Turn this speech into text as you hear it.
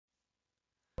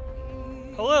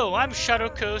Hello, I'm Shadow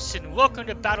Coast, and welcome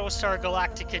to Battlestar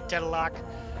Galactica Deadlock.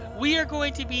 We are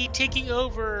going to be taking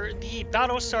over the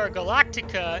Battlestar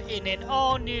Galactica in an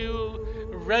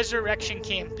all-new resurrection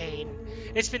campaign.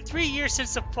 It's been 3 years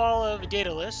since the fall of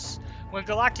Daedalus, when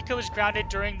Galactica was grounded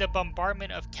during the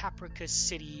bombardment of Caprica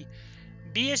City.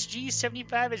 BSG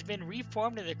 75 has been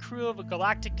reformed, and the crew of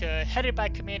Galactica, headed by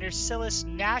Commander Silas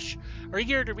Nash, are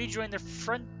eager to rejoin the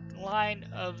front line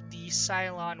of the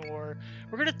Cylon War.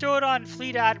 We're going to throw it on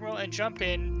Fleet Admiral and jump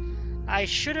in. I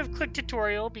should have clicked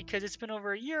tutorial because it's been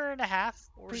over a year and a half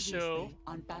or so.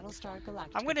 On Battlestar Galactica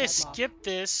I'm going to skip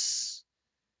this.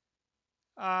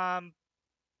 But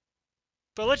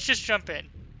let's just jump in.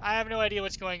 I have no idea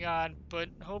what's going on, but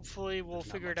hopefully we'll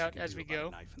figure it out as we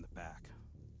go.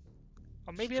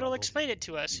 Or maybe it'll explain it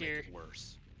to us here.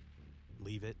 Worse.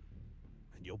 Leave it,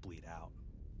 and you'll bleed out.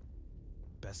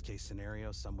 Best case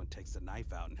scenario, someone takes the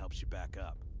knife out and helps you back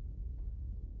up.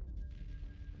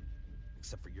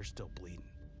 Except for you're still bleeding.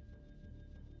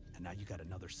 And now you got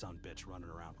another son bitch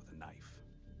running around with a knife.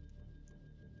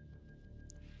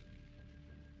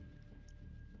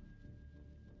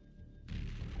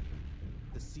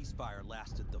 The ceasefire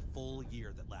lasted the full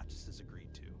year that Latches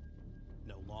agreed to.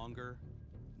 No longer,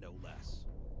 no less.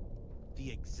 The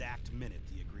exact minute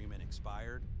the agreement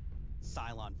expired,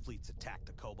 Cylon fleets attacked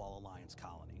the Cobalt Alliance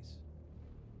colonies.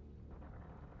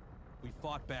 We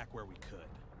fought back where we could.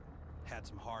 Had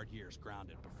some hard years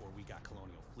grounded before we got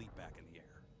Colonial Fleet back in the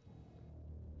air.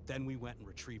 Then we went and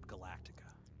retrieved Galactica.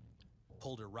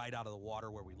 Pulled her right out of the water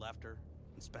where we left her,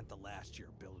 and spent the last year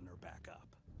building her back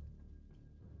up.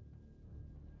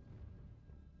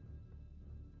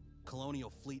 Colonial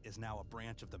Fleet is now a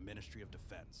branch of the Ministry of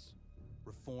Defense,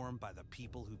 reformed by the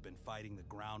people who've been fighting the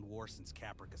ground war since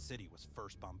Caprica City was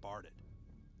first bombarded.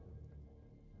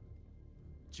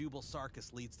 Jubal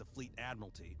Sarkis leads the Fleet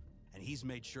Admiralty, and he's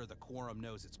made sure the Quorum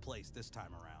knows its place this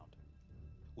time around.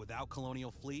 Without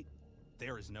Colonial Fleet,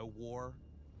 there is no war,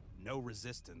 no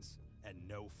resistance, and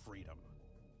no freedom.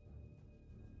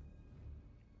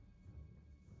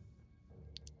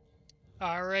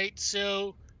 Alright,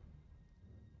 so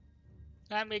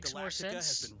that makes more Galactica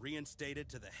sense. has been reinstated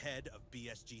to the head of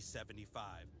BSG 75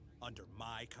 under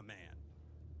my command.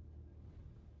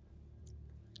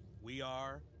 We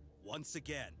are, once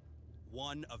again,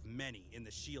 one of many in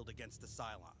the shield against the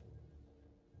Cylon.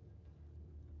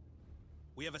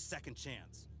 We have a second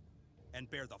chance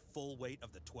and bear the full weight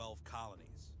of the 12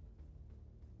 colonies.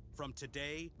 From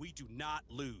today, we do not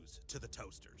lose to the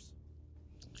Toasters.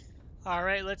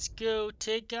 Alright, let's go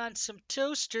take on some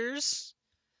Toasters.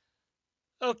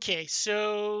 Okay,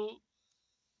 so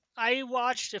I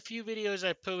watched a few videos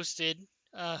I posted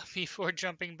before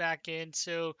jumping back in,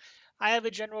 so I have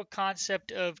a general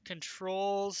concept of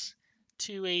controls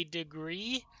to a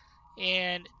degree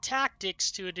and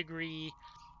tactics to a degree,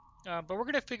 but we're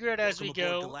going to figure it out as we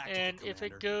go, Galactica, and Commander. if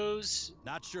it goes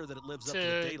Not sure that it lives up to, to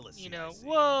the Daedalus you know, CIC.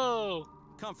 whoa!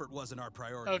 Comfort wasn't our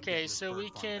priority. Okay, so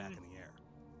we back can in the air.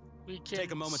 take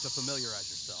Take a moment to familiarize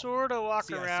yourself. sort of walk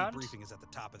CIC around. briefing is at the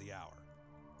top of the hour.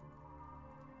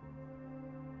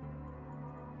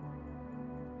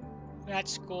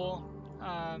 That's cool.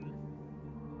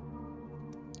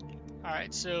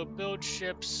 Alright, so build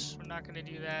ships. We're not going to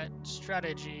do that.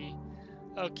 Strategy.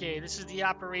 Okay, this is the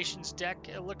operations deck.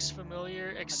 It looks familiar,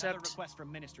 except... Another request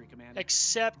from Ministry, Commander.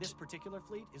 Except... This particular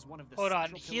fleet is one of the Hold on.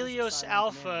 central pillars of Helios Cylon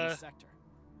Alpha... command in this sector.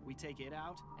 We take it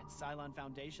out, and Cylon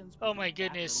Foundations will Oh my be that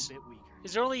goodness. little bit weaker.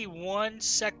 Is there only one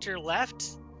sector left?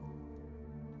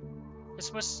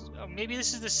 This must... Oh, maybe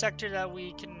this is the sector that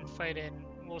we can fight in.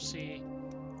 We'll see.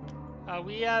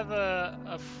 We have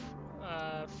a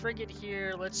frigate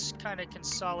here. Let's kind of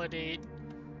consolidate.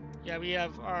 Yeah, we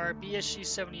have our BSG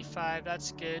 75.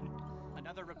 That's good.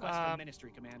 Another request from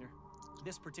Ministry, Commander.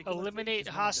 This particular eliminate fleet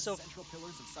is hostile one of the central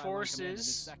pillars of Cylon forces. command in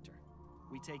this sector.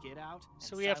 We take it out,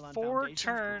 So and we have Cylon 4 Foundations will be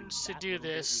turns to that do little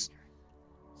bit this. weaker.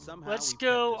 Somehow Let's we've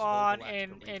go kept this whole on Galactica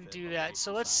and refit do away that.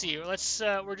 So from let's see. Cylon. Let's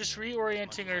we're just As much reorienting as I'd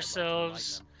like to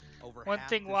ourselves. enlighten them, over One half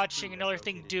thing this watching, crew another is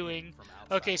thing rotated doing. in from outside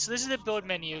Okay, so this is the build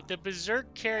menu. The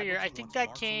Berserk carrier, I think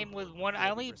that came with one. I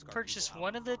only purchased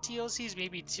one of the TLCs,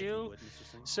 maybe two.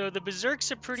 So the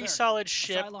Berserk's a pretty Sir, solid a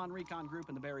ship. Cylon recon group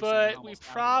in the Barry but Center we almost outed us a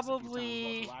few times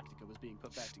probably- while Galactica was being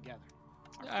put back together.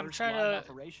 Our I'm first trying line of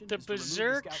to. operation The is to remove the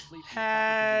Berserk scout fleet from the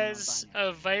has Caprica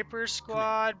a Viper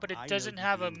squad, but it I know doesn't you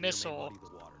have a being here may missile. muddy the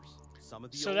waters. Some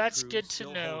of the So old that's crews good to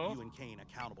still know. hold you and Kane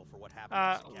accountable for what happened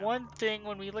at Galatica. One thing,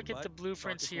 when we look at But the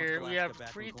blueprints Sarkis wants here, we Galactica have back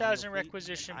in 3,000 Colonial Fleet,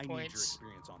 requisition and I need your points.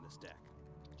 experience on this deck.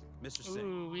 Mr. Singh,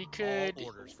 Ooh, we all could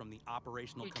orders from the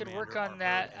operational we could commander work are on heard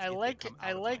that. as if they come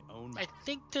out of my own I mouth.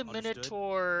 think the Understood?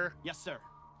 Minotaur. Yes, sir.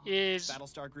 is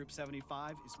Battlestar Group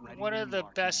 75 is ready one when of you the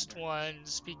are, best Commander.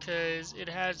 ones because it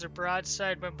has a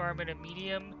broadside bombardment of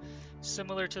medium,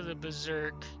 similar to the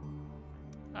Berserk,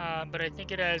 but I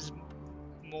think it has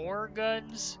more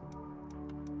guns.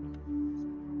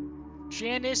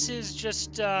 Janus is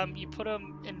just, you put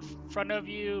them in front of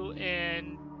you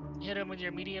and hit them with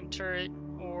your medium turret,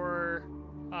 or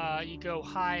you go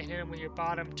high and hit them with your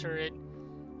bottom turret.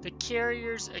 The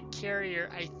carrier's a carrier,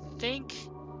 I think.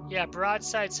 Yeah,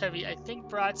 broadside's heavy. I think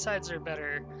broadsides are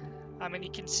better. And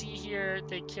you can see here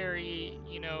they carry,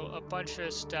 you know, a bunch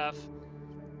of stuff.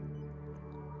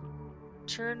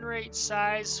 Turn rate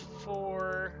size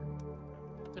 4.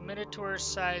 The Minotaur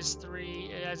size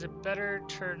 3. It has a better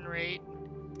turn rate,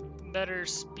 better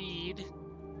speed.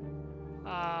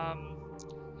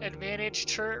 Advantage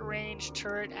turret range,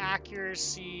 turret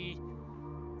accuracy,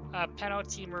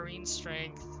 penalty marine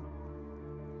strength.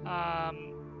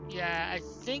 Yeah, I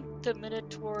think the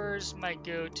Minotaur's my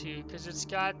go-to because it's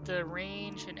got the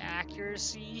range and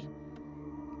accuracy.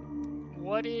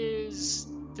 What is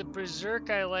the Berserk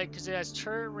I like because it has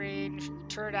turret range,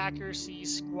 turret accuracy,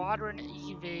 squadron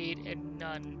evade, and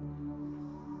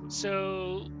none.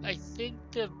 So I think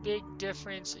the big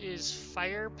difference is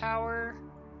firepower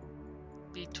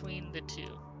between the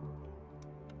two.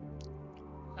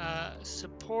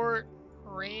 Support,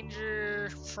 Ranger,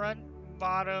 front,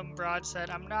 bottom, broadside.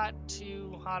 I'm not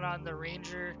too hot on the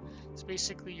Ranger. It's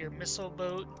basically your missile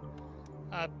boat.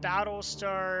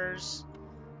 Battlestars,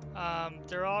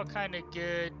 they're all kind of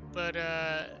good, but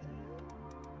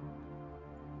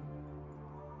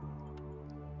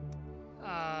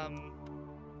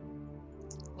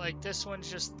like this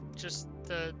one's just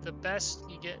the best.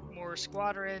 You get more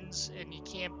squadrons and you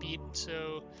can't beat.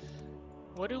 So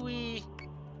what do we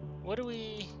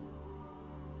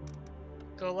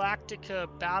Galactica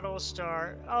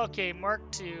Battlestar. Okay, Mark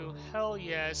II. Hell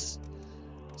yes.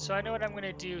 So I know what I'm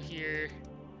gonna do here.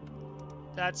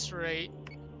 That's right.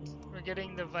 We're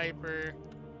getting the Viper.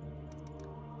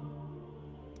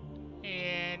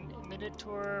 And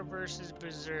Minotaur versus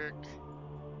Berserk.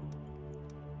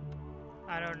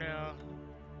 I don't know.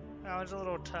 That one's a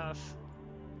little tough.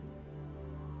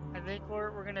 I think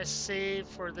we're gonna save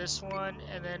for this one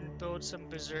and then build some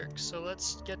Berserk. So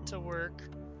let's get to work.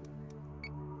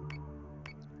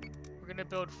 We're gonna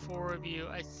build 4 of you.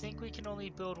 I think we can only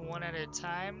build 1 at a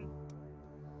time,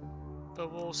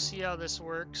 but we'll see how this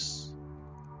works.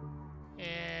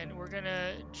 And we're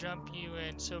gonna jump you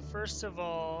in. So first of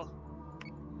all,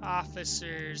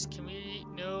 officers. Can we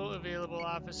no available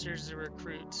officers to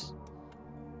recruit?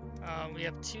 We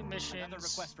have 2 missions. Another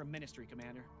request from Ministry,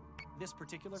 Commander. This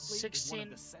particular fleet is one of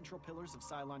the central pillars of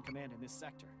Cylon Command in this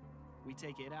sector. We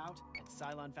take it out, and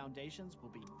Cylon foundations will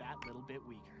be that little bit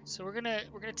weaker. So we're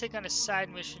gonna take on a side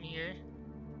mission here.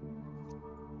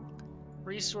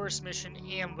 Resource mission,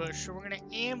 ambush. So we're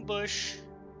gonna ambush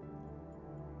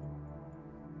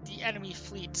the enemy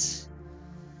fleets,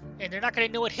 and they're not gonna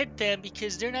know what hit them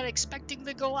because they're not expecting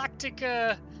the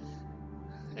Galactica,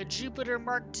 a Jupiter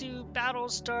Mk2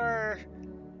 Battlestar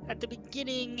at the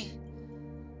beginning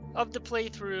of the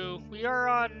playthrough. We are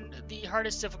on the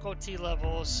hardest difficulty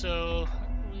level, so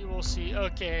we will see.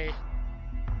 Okay.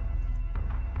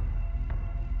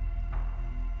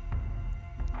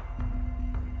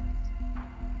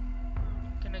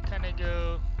 Gonna kind of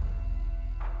go.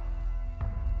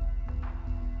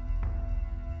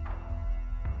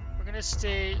 We're gonna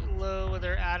stay low with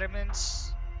our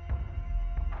adamants.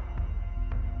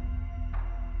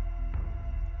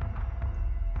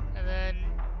 And then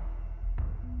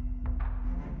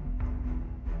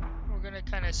we're gonna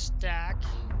kind of stack.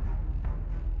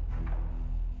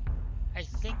 I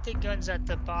think the gun's at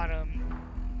the bottom.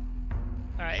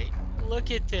 Alright, look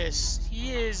at this.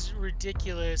 He is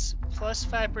ridiculous. Plus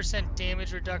 5%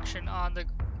 damage reduction on the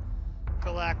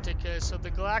Galactica. So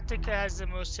the Galactica has the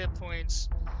most hit points.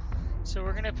 So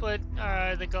we're gonna put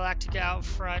the Galactica out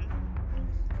front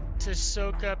to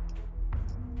soak up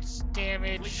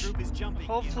damage.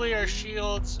 Hopefully our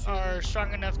shields are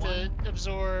strong enough to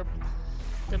absorb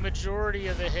the majority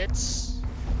of the hits.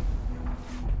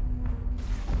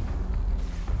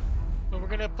 But we're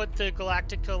gonna put the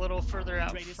Galactica a little further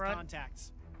out front.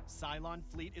 Contacts. Cylon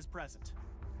fleet is present.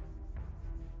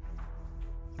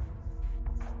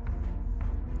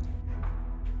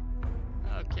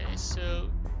 Okay, so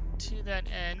to that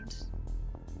end.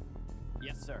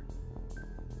 Yes, sir.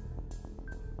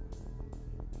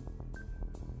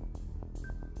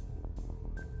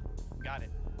 Got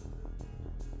it.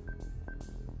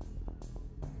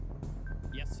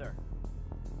 Yes, sir.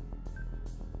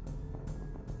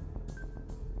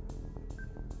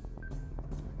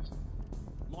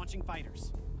 Launching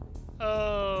fighters.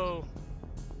 Oh.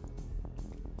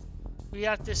 We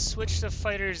have to switch the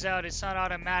fighters out. It's not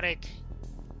automatic.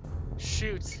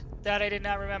 Shoot. That I did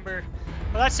not remember.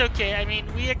 Well, that's okay. I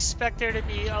mean, we expect there to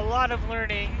be a lot of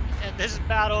learning, and this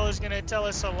battle is going to tell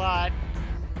us a lot.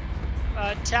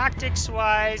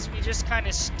 Tactics-wise, we just kind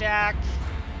of stack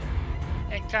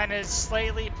and kind of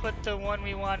slightly put the one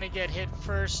we want to get hit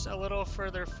first a little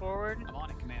further forward. I'm on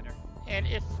it, Commander. And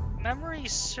if memory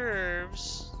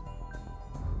serves,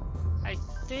 I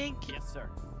think yes, sir.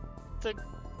 The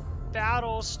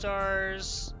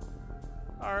Battlestars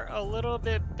are a little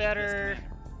bit better.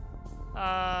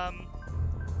 Yes,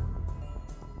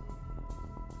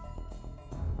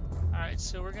 Alright,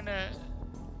 so we're gonna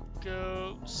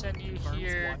go send you Confirm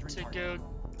here squadron to target.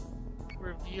 go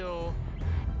reveal.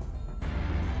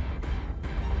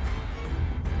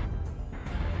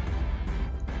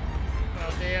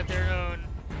 Well, they have their own,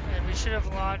 and we should have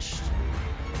launched.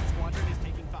 Squadron is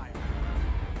taking fire.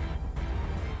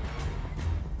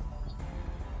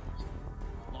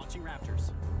 Launching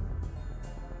Raptors.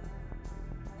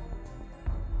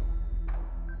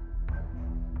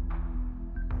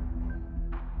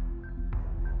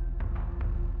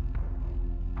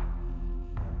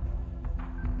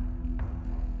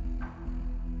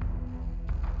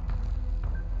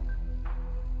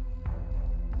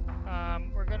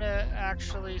 We're gonna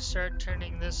actually start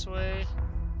turning this way,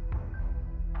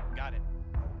 Got it.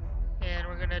 and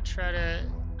we're gonna try to.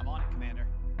 I'm on it, Commander.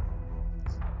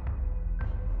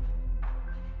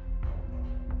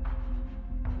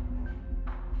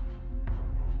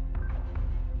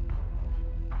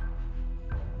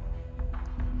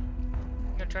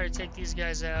 I'm gonna try to take these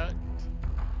guys out.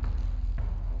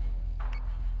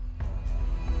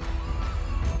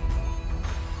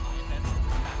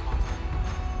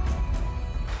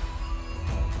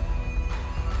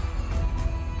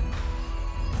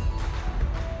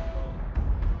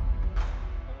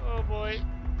 Oh boy.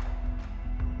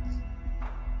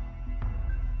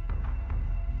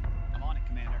 I'm on it,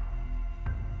 Commander.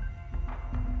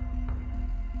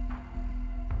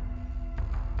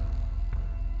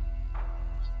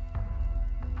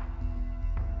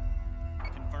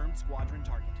 Confirmed squadron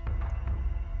target.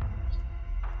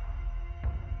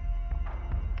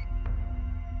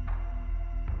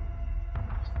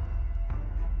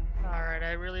 Alright,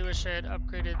 I really wish I had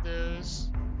upgraded those,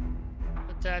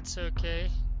 but that's okay.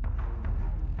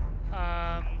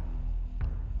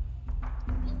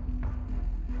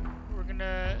 We're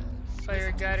gonna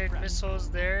fire guided missiles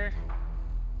there,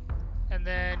 and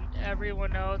then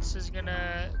everyone else is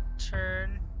gonna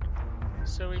turn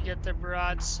so we get the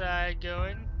broadside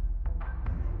going.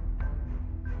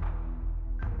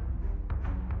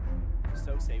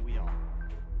 So say we all.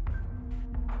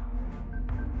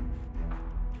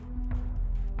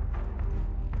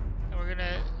 And we're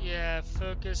gonna, yeah,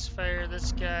 focus fire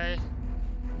this guy.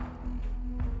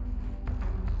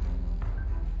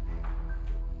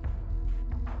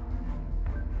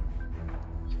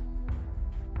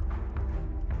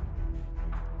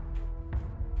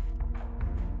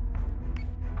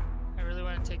 I really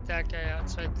want to take that guy out,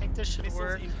 so I think this should Missiles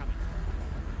work. incoming.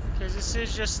 Because this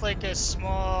is just like a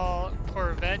small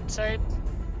Corvette type.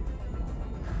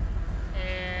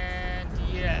 And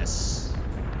yes.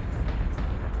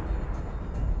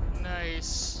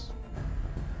 Nice.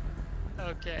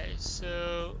 Okay,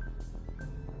 so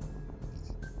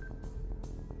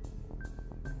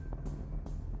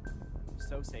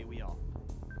So say we all.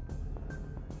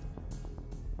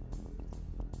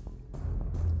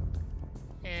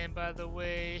 and by the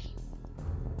way,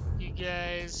 you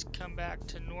guys come back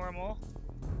to normal,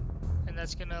 and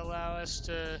that's going to allow us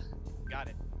to. Got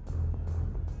it.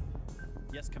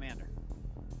 Yes, Commander.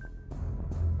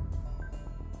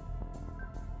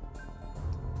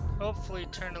 Hopefully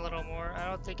turn a little more. I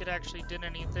don't think it actually did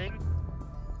anything.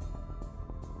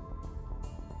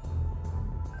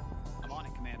 I'm on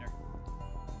it, Commander.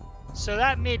 So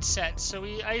that made sense. So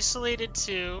we isolated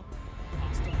two.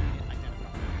 Hostile unit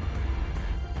identified.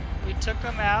 We took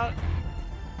them out.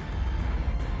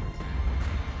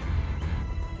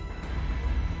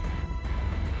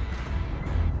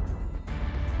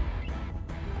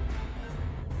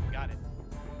 Got it.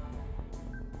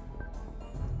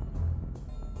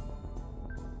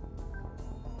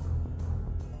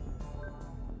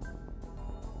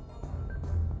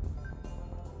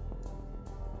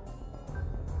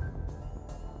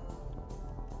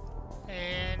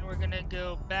 And we're gonna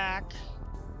go back.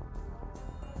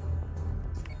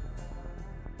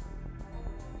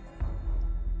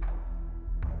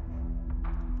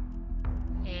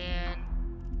 And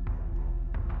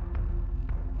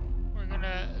we're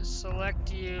gonna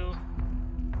select you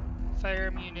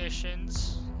fire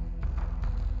munitions.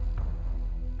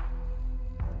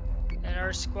 And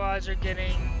our squads are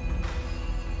getting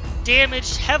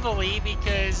damaged heavily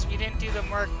because we didn't do the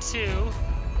Mark II.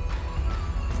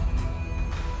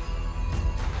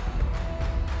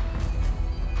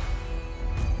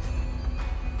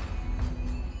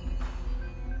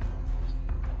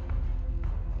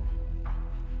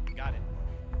 Got it.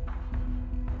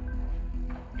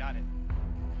 Got it.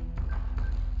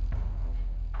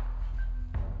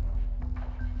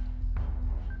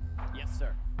 Yes,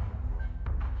 sir.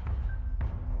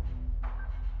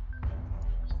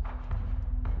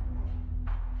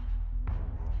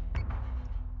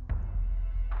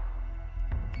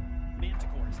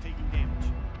 Manticore is taking damage.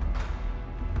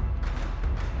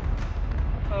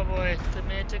 Oh boy, the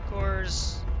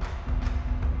Manticore's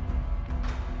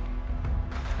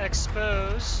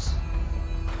exposed.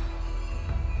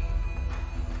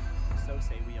 So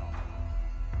say we all.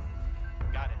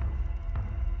 Got it.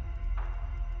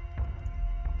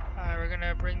 Alright, we're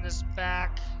gonna bring this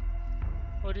back.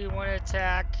 What do you want to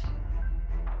attack?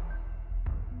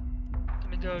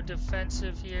 Gonna go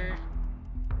defensive here.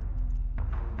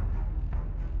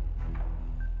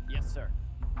 Yes, sir.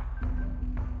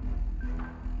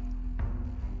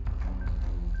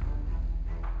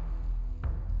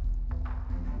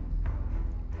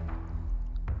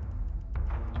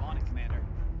 I'm on it, Commander.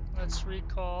 Let's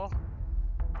recall.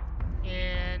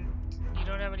 And you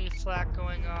don't have any flak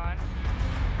going on.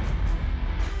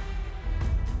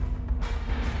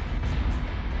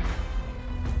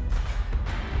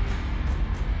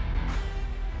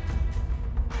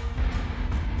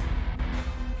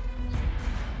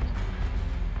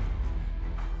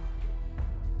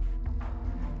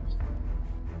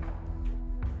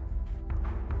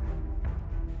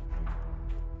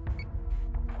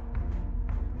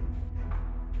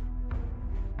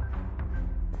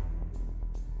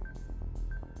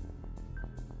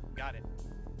 Got it.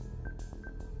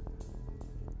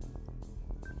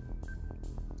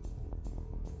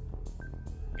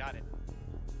 Got it.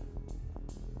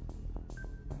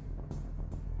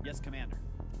 Yes, Commander.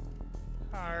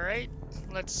 Alright,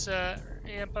 let's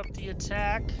amp up the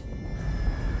attack.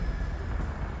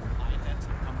 I intend to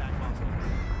come back hostile.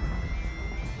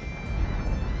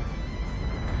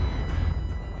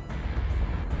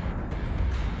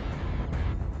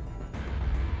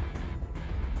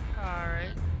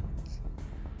 Alright.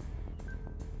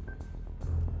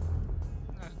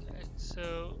 Okay,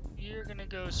 so you're gonna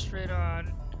go straight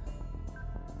on.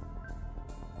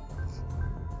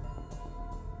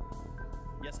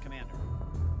 Yes, Commander.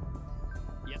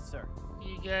 Yes, sir.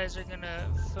 You guys are gonna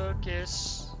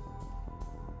focus.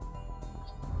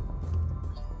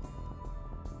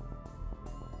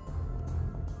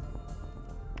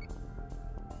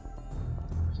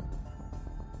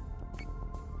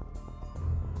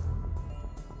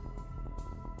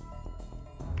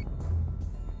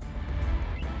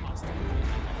 Hostile.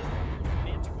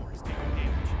 Manticore is taking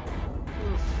damage.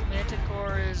 Oof,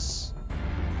 Manticore is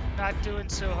not doing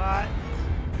so hot.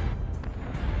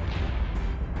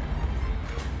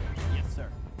 Yes, sir.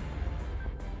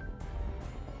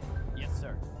 Yes,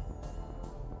 sir.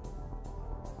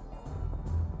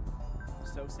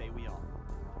 So say we all.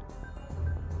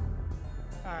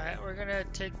 Alright, we're gonna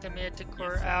take the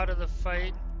Manticore Yes, sir. out of the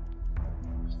fight.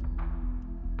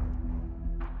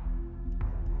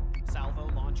 Salvo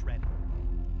launch ready.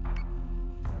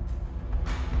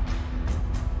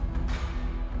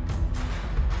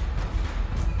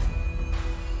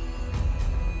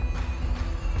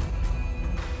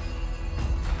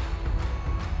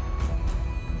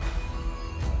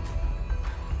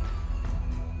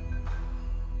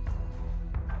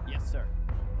 Yes, sir.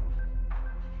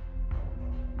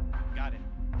 Got it.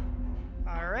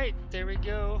 Alright, there we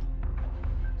go.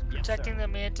 Yes, sir. Protecting the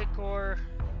Manticore.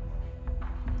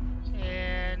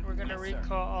 And we're gonna Yes, sir.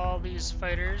 recall all these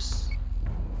fighters.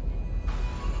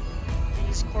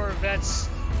 These corvettes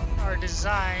are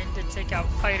designed to take out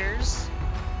fighters.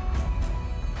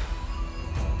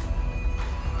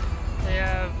 They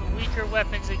have weaker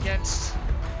weapons against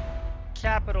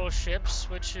capital ships,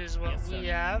 which is what Yes, we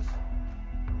sir. have.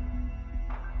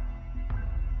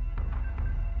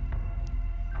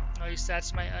 At least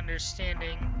that's my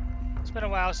understanding. It's been a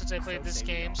while since I played So this say we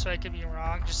game, all. so I could be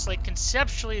wrong. Just like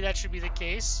conceptually, that should be the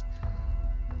case.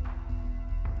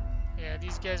 Yeah,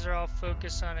 these guys are all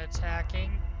focused on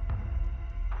attacking.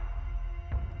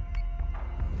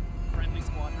 Friendly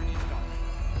squadron is gone.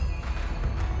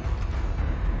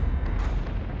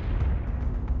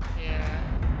 Yeah.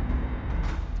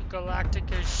 The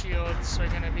Galactica shields are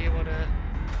going to be able to...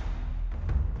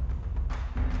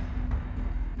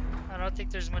 I don't don't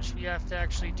think there's much we have to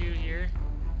actually do here.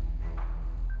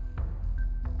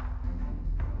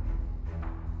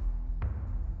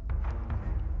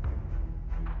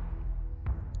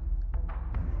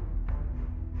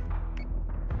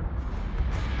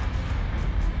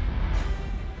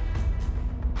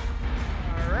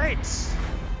 Alright.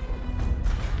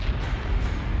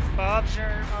 Bob's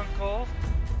your uncle.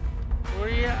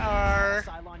 We are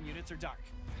Cylon units are dark.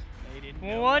 They didn't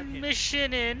know one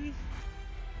mission in.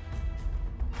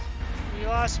 We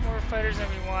lost more fighters than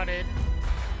we wanted.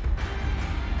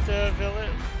 The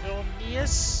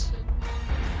Vilnius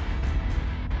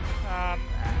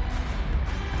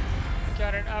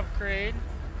got an upgrade.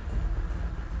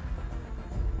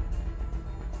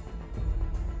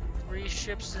 3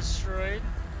 ships destroyed.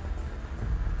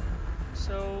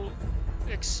 So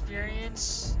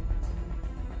experience.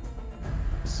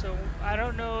 So I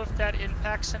don't know if that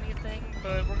impacts anything,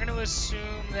 but we're going to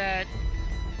assume that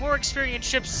more experienced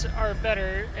ships are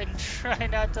better and try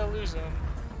not to lose them.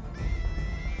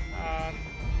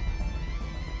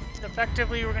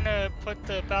 Effectively, we're going to put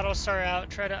the Battlestar out,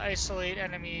 try to isolate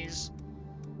enemies.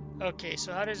 Okay,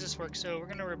 so how does this work? So we're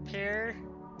going to repair.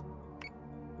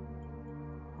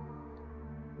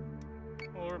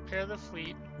 We'll repair the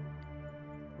fleet.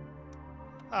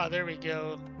 Oh, there we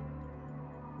go.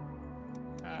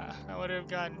 I would have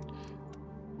gotten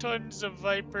tons of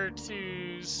Viper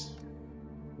 2s.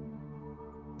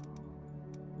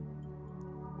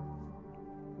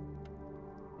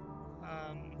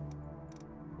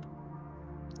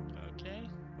 Okay.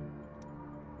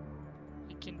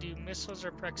 We can do missiles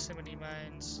or proximity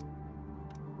mines.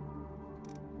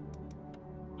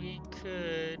 We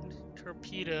could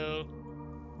torpedo.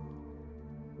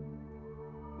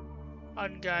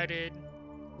 Unguided.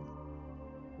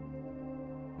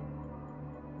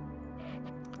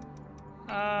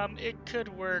 It could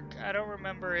work. I don't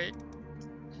remember it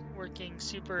working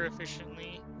super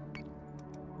efficiently.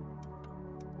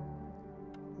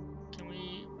 Can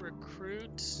we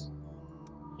recruit?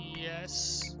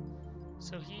 Yes.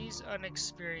 So he's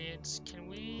unexperienced. Can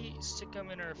we stick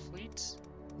him in our fleet?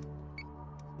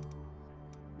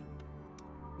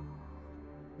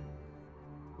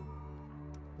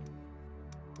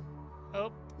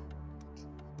 Oh.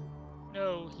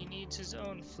 No, he needs his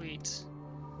own fleet.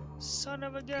 Son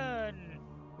of a gun!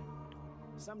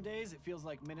 Some days it feels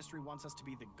like Ministry wants us to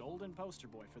be the golden poster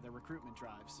boy for their recruitment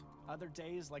drives. Other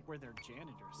days like we're their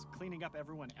janitors, cleaning up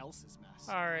everyone else's mess.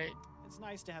 Alright. It's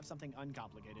nice to have something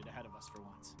uncomplicated ahead of us for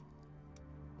once.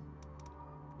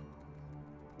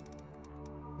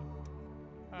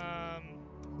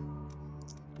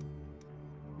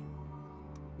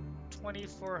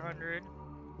 2,400.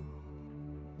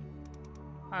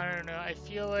 I don't know, I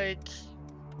feel like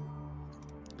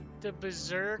the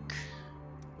Berserk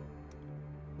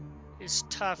is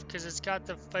tough because it's got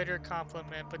the fighter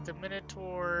complement, but the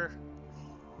Minotaur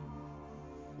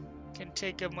can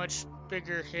take a much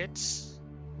bigger hits.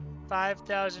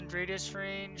 5,000 radius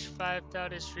range,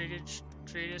 5,000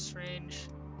 radius range.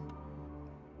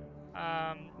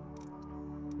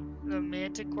 The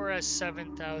Manticore has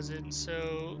 7,000,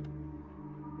 so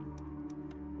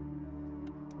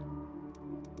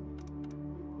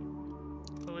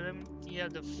but with them you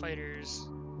have the fighters.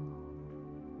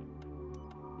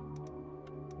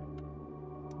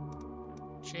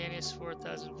 Janice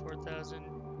 4,000, 4,000.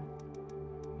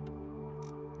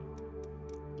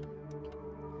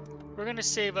 We're gonna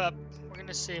save up. We're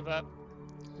gonna save up.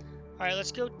 Alright,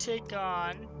 let's go take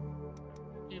on.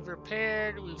 We've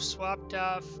repaired, we've swapped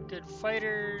off good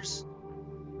fighters.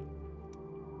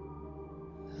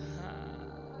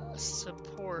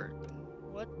 Support.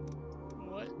 What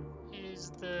is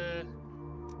the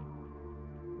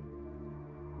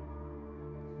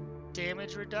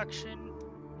damage reduction?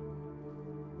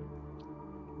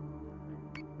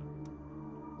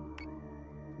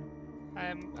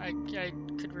 I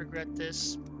could regret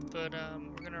this, but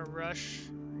we're gonna rush,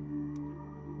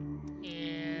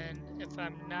 and if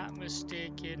I'm not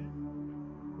mistaken,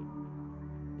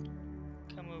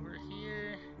 come over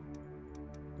here,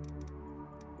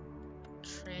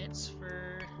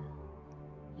 transfer.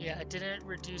 Yeah, it didn't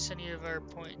reduce any of our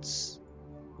points.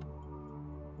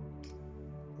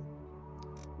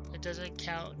 It doesn't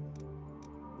count.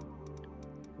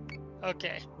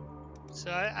 Okay. So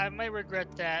I might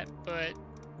regret that, but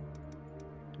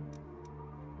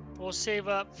we'll save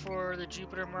up for the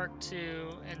Jupiter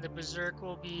Mk2, and the Berserk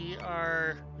will be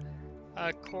our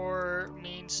core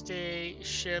mainstay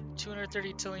ship.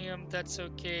 230 Tilium, that's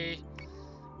okay.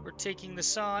 We're taking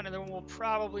this on, and then we'll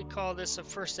probably call this a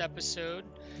first episode.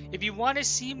 If you want to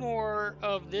see more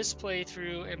of this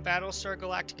playthrough in Battlestar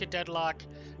Galactica Deadlock,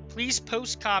 Please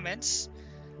post comments.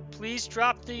 Please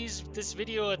drop this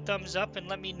video a thumbs up and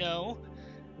let me know.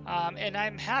 And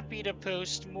I'm happy to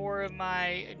post more of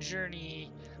my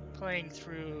journey playing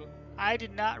through. I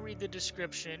did not read the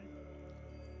description.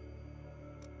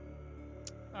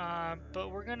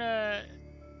 But we're gonna...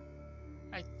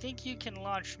 I think you can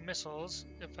launch missiles,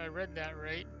 if I read that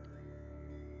right.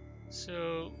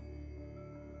 So,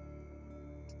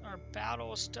 our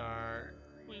Battlestar,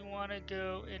 we want to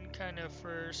go in kind of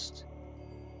first.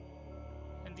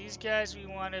 And these guys, we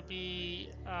want to be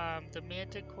the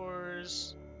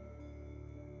Manticores.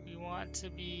 We want to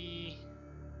be...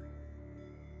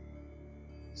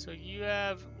 So you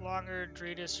have longer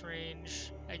radius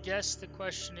range. I guess the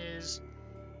question is,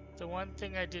 the one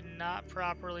thing I did not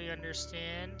properly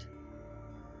understand,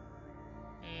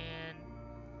 and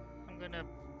I'm gonna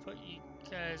put you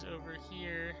guys over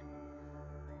here.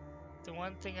 The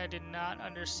one thing I did not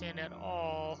understand at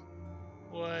all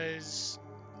was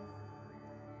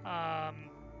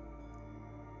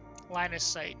line of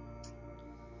sight.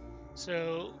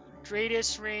 So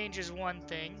radius range is one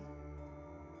thing,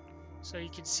 so you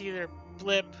can see their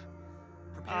blip.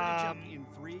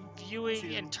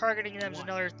 Viewing and targeting them is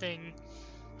another thing.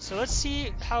 So let's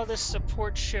see how this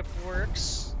support ship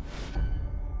works.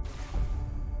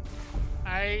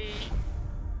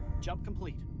 Jump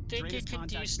complete. Think it can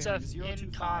do stuff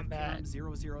in combat.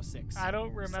 006. I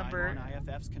don't remember. Cylon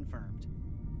IFF's confirmed.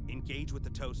 Engage with the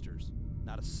toasters.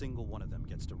 Not a single one of them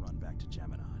gets to run back to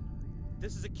Gemini.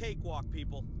 This is a cakewalk,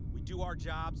 people. We do our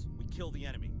jobs, we kill the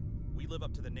enemy. We live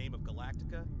up to the name of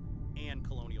Galactica and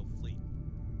Colonial Fleet.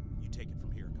 You take it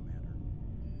from here, Commander.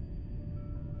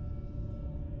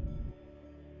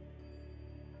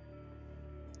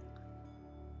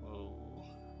 Whoa.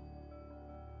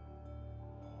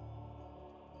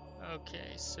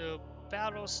 Okay, so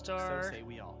Battlestar. So say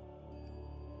we all.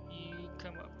 You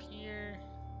come up here.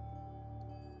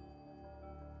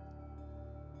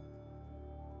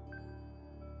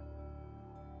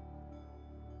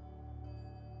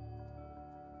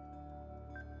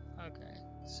 Okay,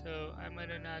 so I might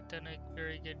have not done a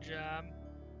very good job.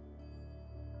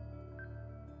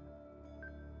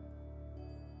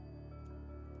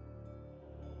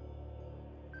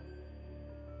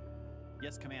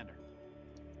 Yes, Commander.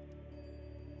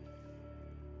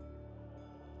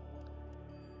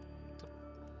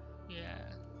 Yeah.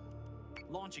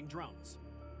 Launching drones.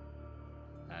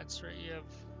 That's right,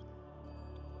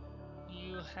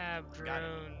 you have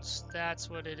drones. That's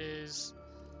what it is.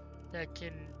 That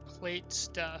can plate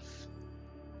stuff.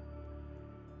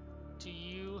 Do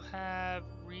you have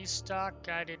restock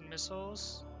guided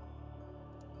missiles?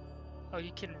 Oh,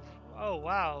 you can... Oh,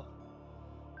 wow.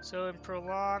 So in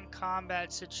prolonged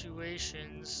combat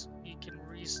situations, you can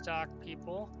restock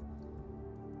people.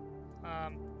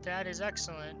 That is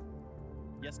excellent.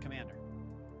 Yes, Commander.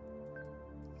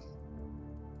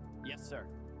 Yes, sir.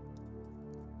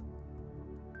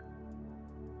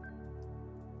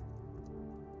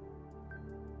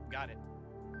 Got it.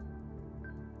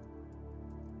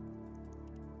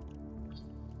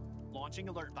 Launching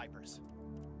alert Vipers.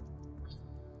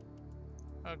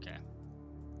 Okay.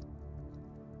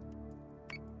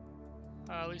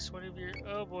 At least one of your...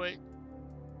 Oh boy.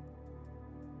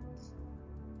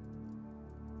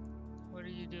 What are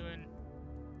you doing?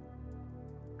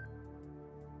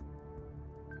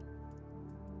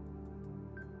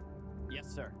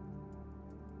 Yes, sir.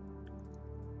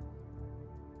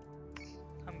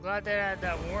 I'm glad they had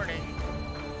that warning.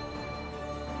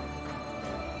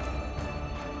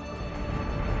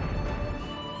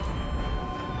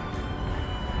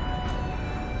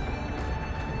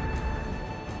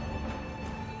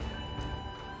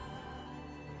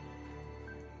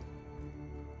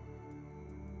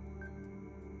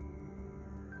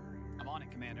 I'm on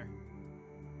it, Commander.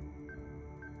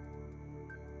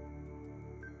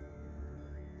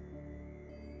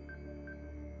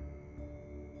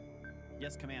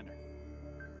 Yes, Commander.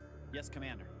 Yes,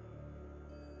 Commander.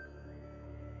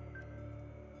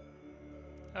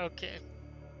 Okay.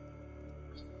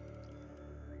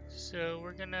 So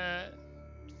we're gonna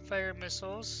fire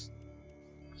missiles.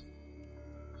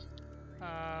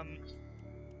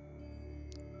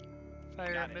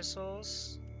 Fire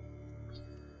missiles.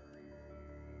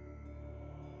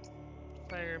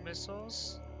 Fire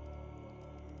missiles.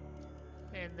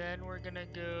 And then we're gonna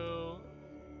go...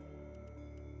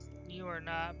 You are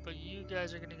not, but you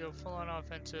guys are gonna go full on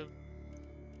offensive.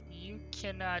 You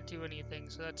cannot do anything,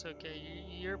 so that's okay.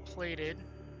 You're plated.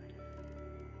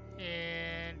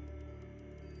 And...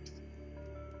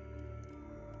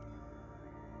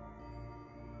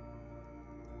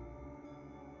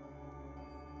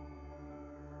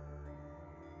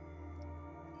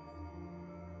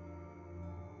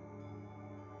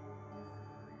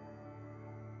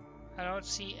 I don't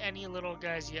see any little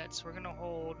guys yet, so we're gonna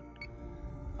hold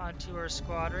onto our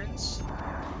squadrons.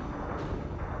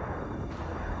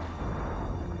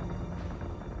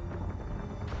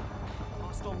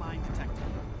 Hostile mine detected.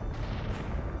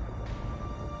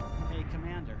 Hey,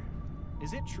 Commander.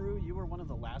 Is it true you were one of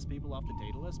the last people off the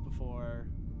data list before,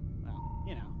 well,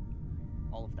 you know,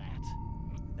 all of that?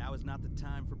 Now is not the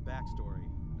time for backstory,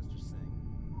 Mr.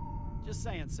 Singh. Just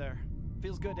saying, sir.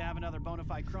 Feels good to have another bona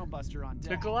fide chrome buster on The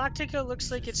deck. Galactica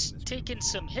looks like it's taken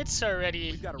some hits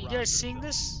already. We've got a You roster guys to seeing fill,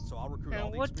 this? so I'll recruit all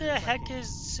And the what the experience I heck can.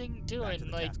 is Sing Back to doing? the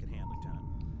Like, task at hand, Lieutenant.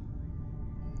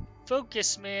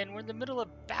 focus, man. We're in the middle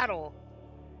of battle.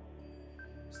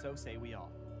 So say we all.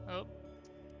 Oh.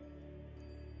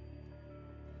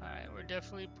 Alright, we're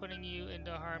definitely putting you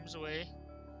into harm's way,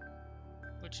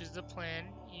 which is the plan.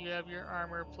 You have your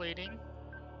armor plating.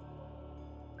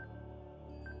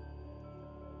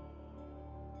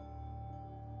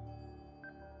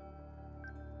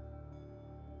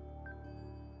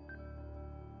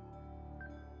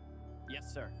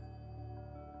 Yes, sir.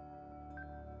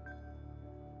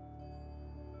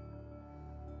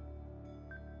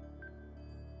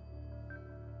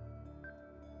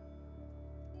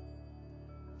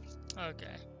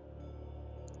 Okay.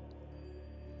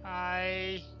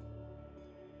 I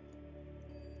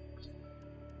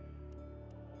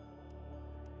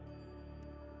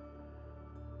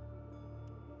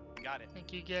Got it.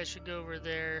 think you guys should go over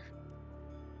there.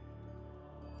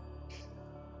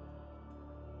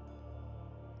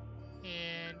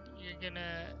 And you're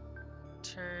gonna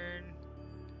turn.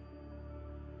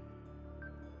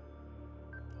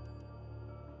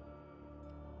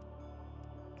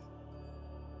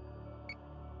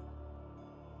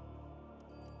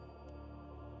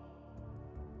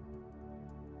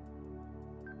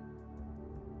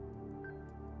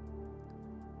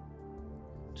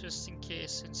 Just in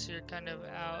case, since you're kind of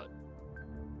out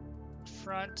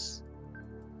front,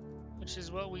 which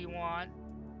is what we want.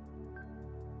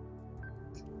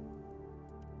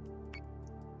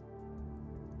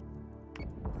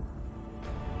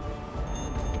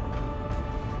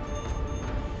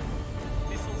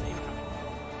 Missiles incoming.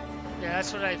 Yeah,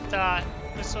 that's what I thought.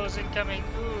 Missiles incoming.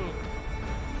 Ooh.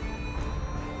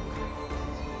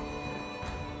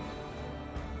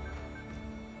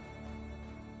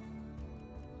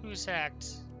 Who's hacked?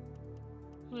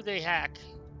 Who they hack?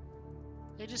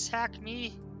 They just hack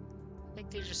me? I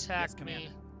think they just hacked me.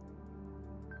 Commander.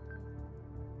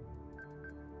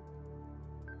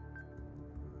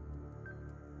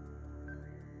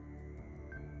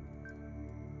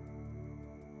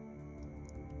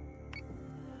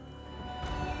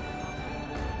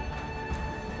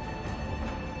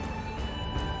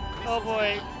 Oh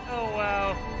boy. Oh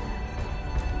wow.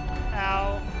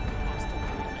 Ow.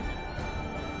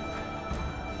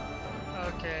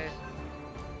 Okay.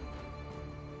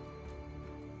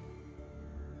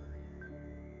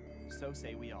 So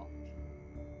say we all.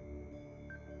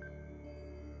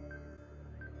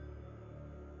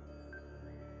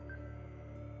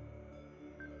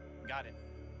 Got it.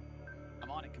 I'm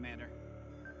on it, Commander.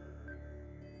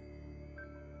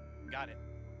 Got it.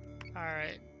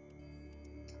 Alright.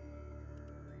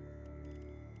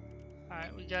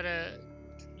 Alright, we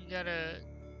gotta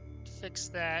fix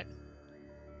that.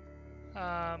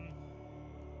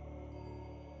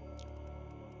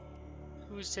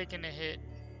 Who's taking a hit?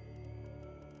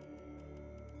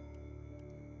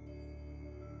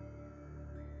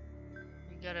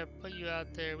 We gotta put you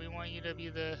out there. We want you to be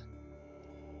the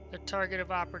target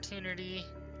of opportunity.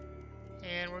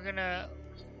 And we're gonna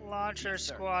launch our Yes,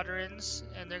 sir. squadrons,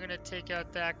 and they're gonna take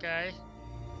out that guy.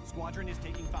 Squadron is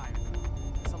taking fire.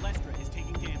 Celestra is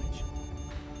taking damage.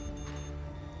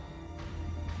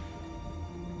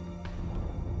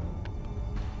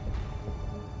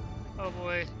 Oh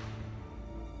boy.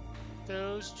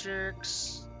 Those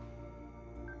jerks.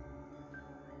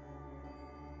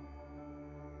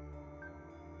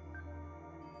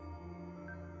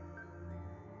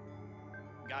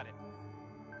 Got it.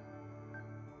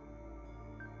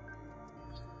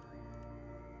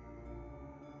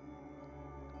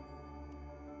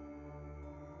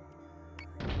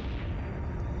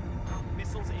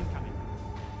 Missiles incoming.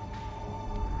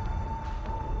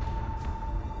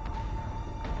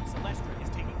 Celestra is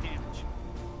taking damage.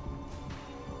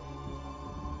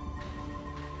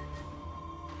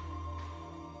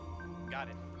 Got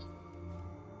it.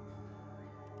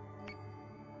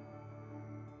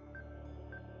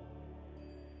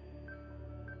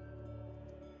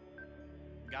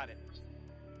 Got it.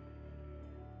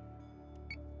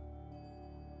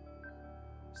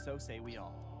 So say we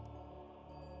all.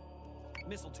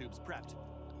 Missile tubes prepped.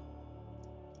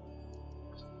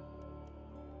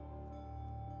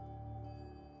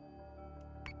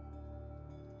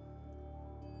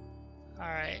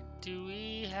 Do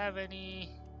we have any...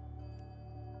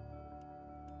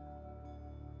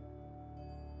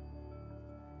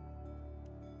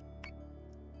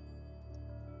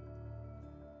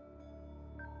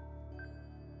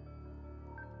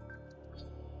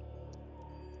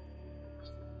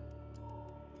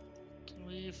 Can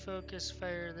we focus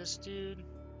fire this dude?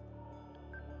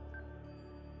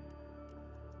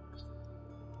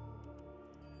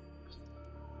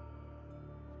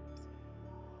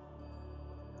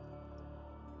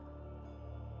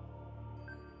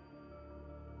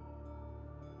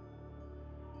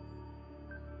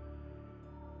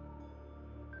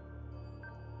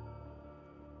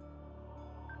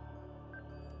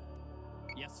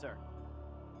 Yes, sir.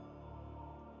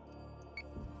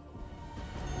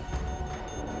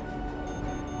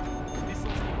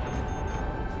 Missiles incoming.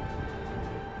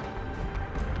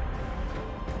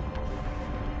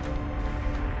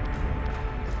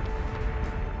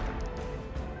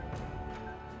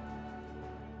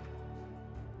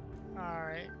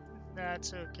 Alright,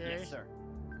 that's okay. Yes, sir.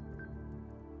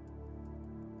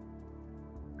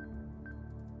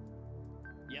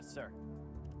 Yes, sir.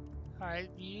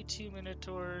 Alright, you two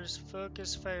Minotaurs,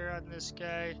 focus fire on this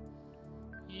guy.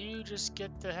 You just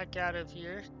get the heck out of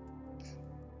here.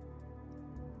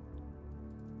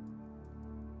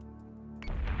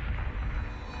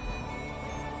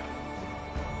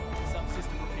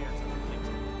 Subsystem repairs are complete.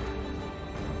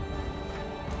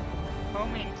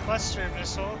 Homing cluster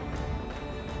missile.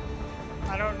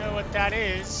 I don't know what that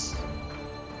is,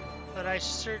 but I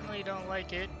certainly don't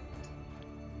like it.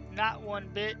 Not one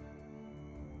bit.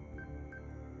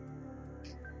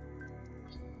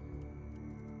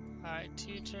 Alright,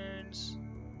 2 turns.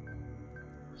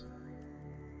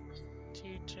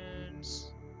 2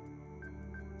 turns.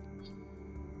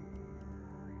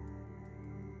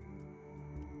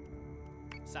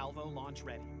 Salvo launch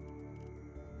ready.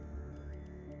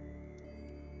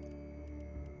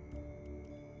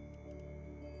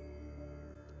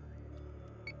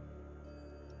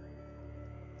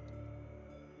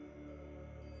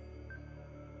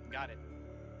 Got it.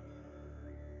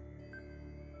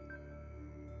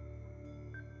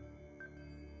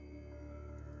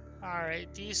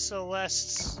 Alright, these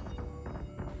Celestes.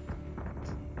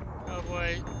 Oh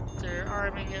boy, they're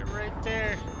arming it right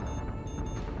there.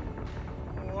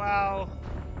 Wow.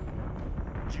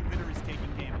 Jupiter is taking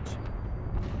damage.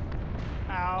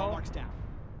 All Ow. marks down.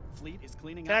 Fleet is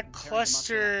cleaning up. That and preparing to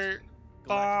cluster muster out. Galactica's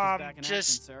bomb back in action,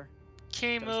 just sir.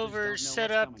 came Toasters over, don't know set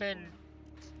what's up, coming and for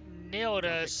 'em. nailed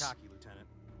Don't get us. cocky, Lieutenant.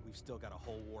 We've still got a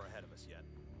whole war ahead of us yet.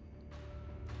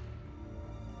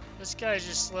 This guy's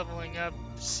just leveling up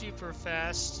super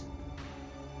fast.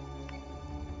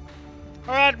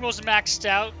 Our Admiral's maxed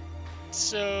out,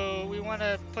 so we want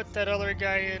to put that other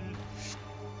guy in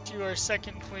to our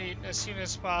second fleet as soon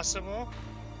as possible.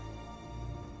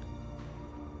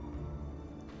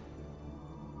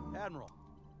 Admiral,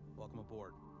 welcome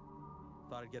aboard.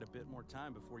 Thought I'd get a bit more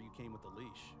time before you came with the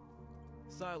leash.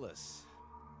 Silas,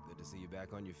 good to see you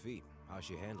back on your feet. How's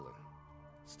she handling?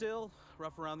 Still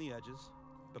rough around the edges,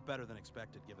 but better than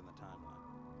expected given the timeline.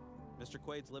 Mr.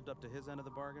 Quaid's lived up to his end of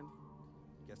the bargain.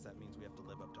 Guess that means we have to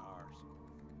live up to ours.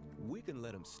 We can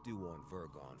let him stew on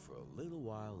Vergon for a little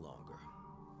while longer.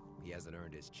 He hasn't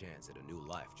earned his chance at a new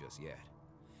life just yet.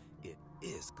 It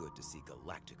is good to see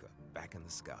Galactica back in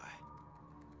the sky.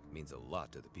 Means a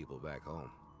lot to the people back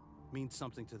home. Means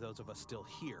something to those of us still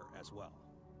here as well.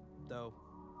 Though,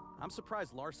 I'm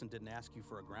surprised Larson didn't ask you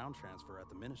for a ground transfer at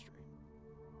the Ministry.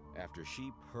 After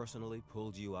she personally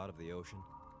pulled you out of the ocean,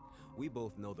 we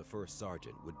both know the first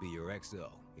sergeant would be your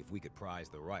XO if we could prise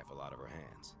the rifle out of her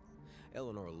hands.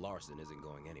 Eleanor Larson isn't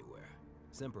going anywhere.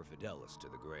 Semper Fidelis to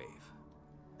the grave.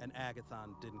 And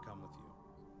Agathon didn't come with you.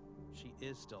 She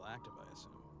is still active, I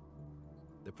assume.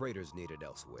 The Praetor's needed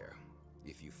elsewhere.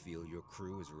 If you feel your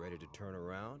crew is ready to turn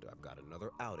around, I've got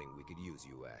another outing we could use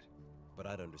you at. But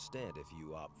I'd understand if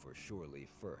you opt for shore leave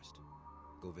first.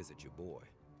 Go visit your boy.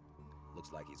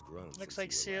 Looks like he's grown. Looks since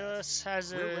like you were last. Silas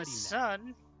has We're a ready now.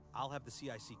 son. I'll have the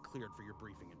CIC cleared for your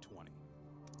briefing in 20.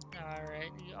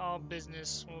 Alright, all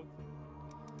business. We'll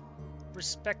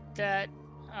respect that.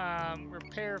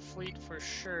 Repair fleet for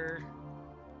sure.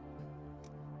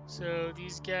 So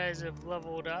these guys have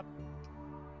leveled up.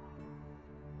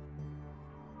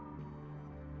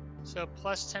 So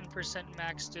plus 10%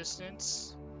 max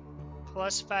distance,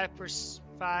 plus 5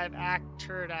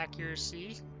 turret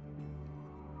accuracy.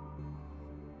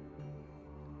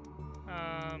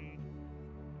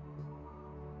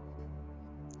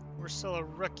 We're still a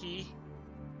rookie.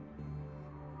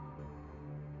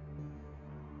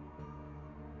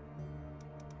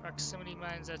 Proximity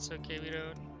mines, that's okay. We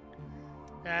don't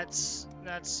That's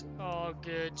all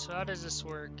good. So how does this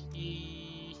work?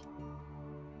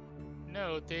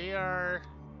 No, they are...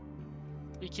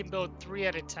 We can build 3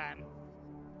 at a time.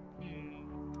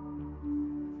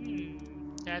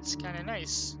 That's kind of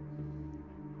nice.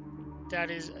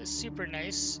 That is super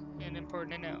nice and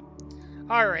important to know.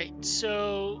 Alright,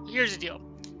 so here's the deal.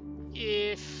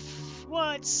 If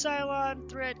Cylon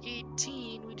threat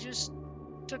 18, we just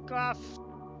took off.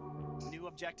 New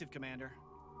objective, Commander.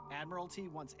 Admiralty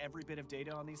wants every bit of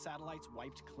data on these satellites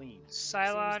wiped clean.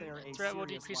 Cylon threat will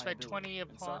decrease by 20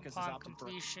 upon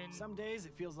completion. Some days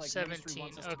it feels like 17.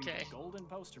 Wants us to be the golden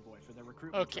poster boy for their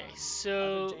recruitment. Okay, drive.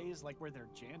 so Other days like we're their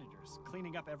janitors,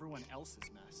 cleaning up everyone else's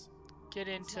mess. Get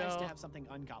intel. It's nice to have something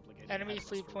uncomplicated. Enemy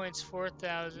fleet points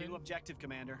 4,000. New objective,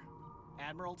 Commander.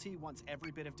 Admiralty wants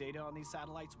every bit of data on these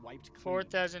satellites wiped clean.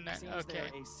 4,000. Okay.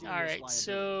 Alright,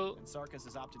 so Sarkis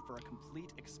has opted for a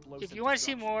complete explosive if you want to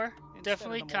see more,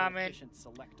 definitely comment.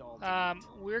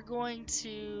 We're going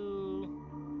to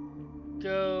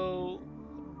go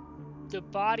the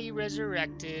body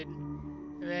resurrected,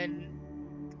 and then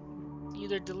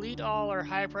either delete all or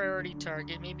high priority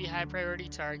target, maybe high priority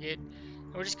target.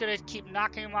 And we're just going to keep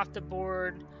knocking them off the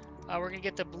board. We're going to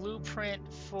get the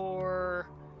blueprint for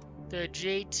the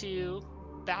J2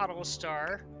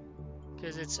 Battlestar,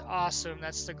 because it's awesome.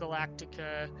 That's the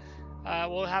Galactica.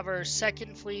 We'll have our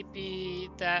second fleet be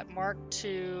that Mark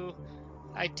II,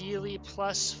 ideally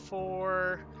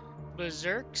 +4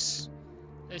 Berserks,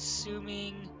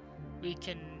 assuming we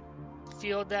can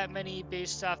field that many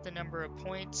based off the number of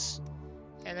points.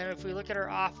 And then if we look at our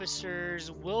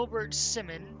officers, Wilbert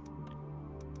Simon,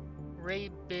 Ray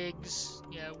Biggs,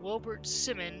 Wilbert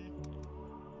Simon,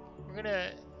 we're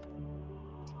gonna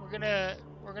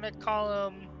call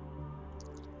him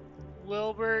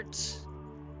Wilbert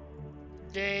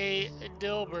de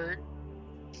Dilbert.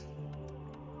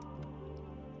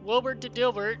 Wilbert de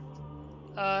Dilbert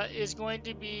is going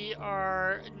to be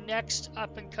our next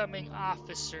up-and-coming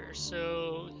officer.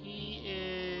 So he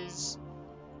is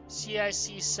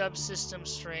CIC subsystem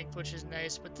strength, which is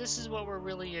nice, but this is what we're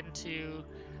really into,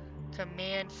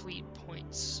 command fleet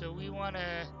points. So we want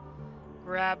to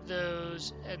grab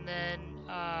those, and then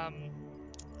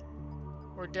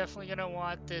we're definitely going to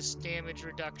want this damage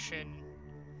reduction,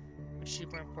 which is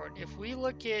super important. If we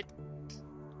look at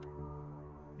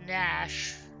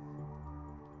Nash,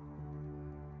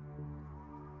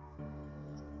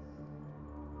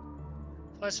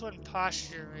 +1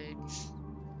 posture range,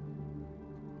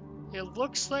 it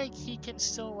looks like he can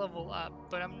still level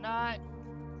up, but I'm not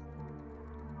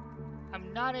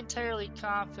entirely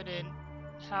confident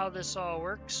how this all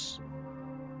works.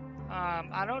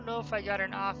 I don't know if I got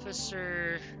an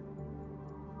officer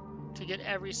to get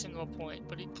every single point,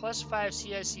 but +5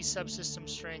 CIC subsystem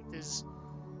strength is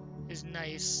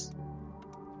nice.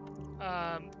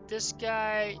 This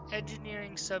guy,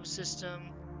 engineering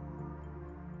subsystem,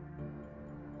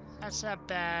 that's not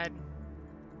bad.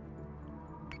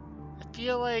 I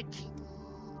feel like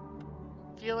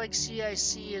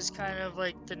CIC is kind of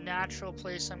like the natural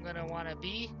place I'm gonna want to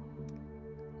be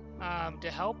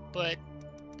to help, but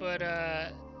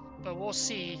we'll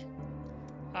see.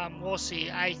 We'll see.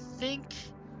 I think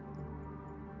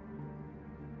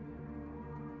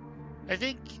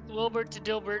Wilbert to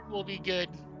Dilbert will be good.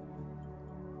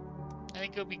 I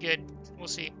think it'll be good. We'll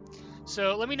see.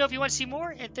 So let me know if you want to see more,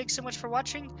 and thanks so much for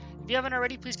watching. If you haven't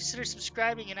already, please consider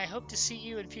subscribing, and I hope to see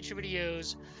you in future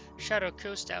videos. Shadow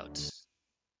Coast out.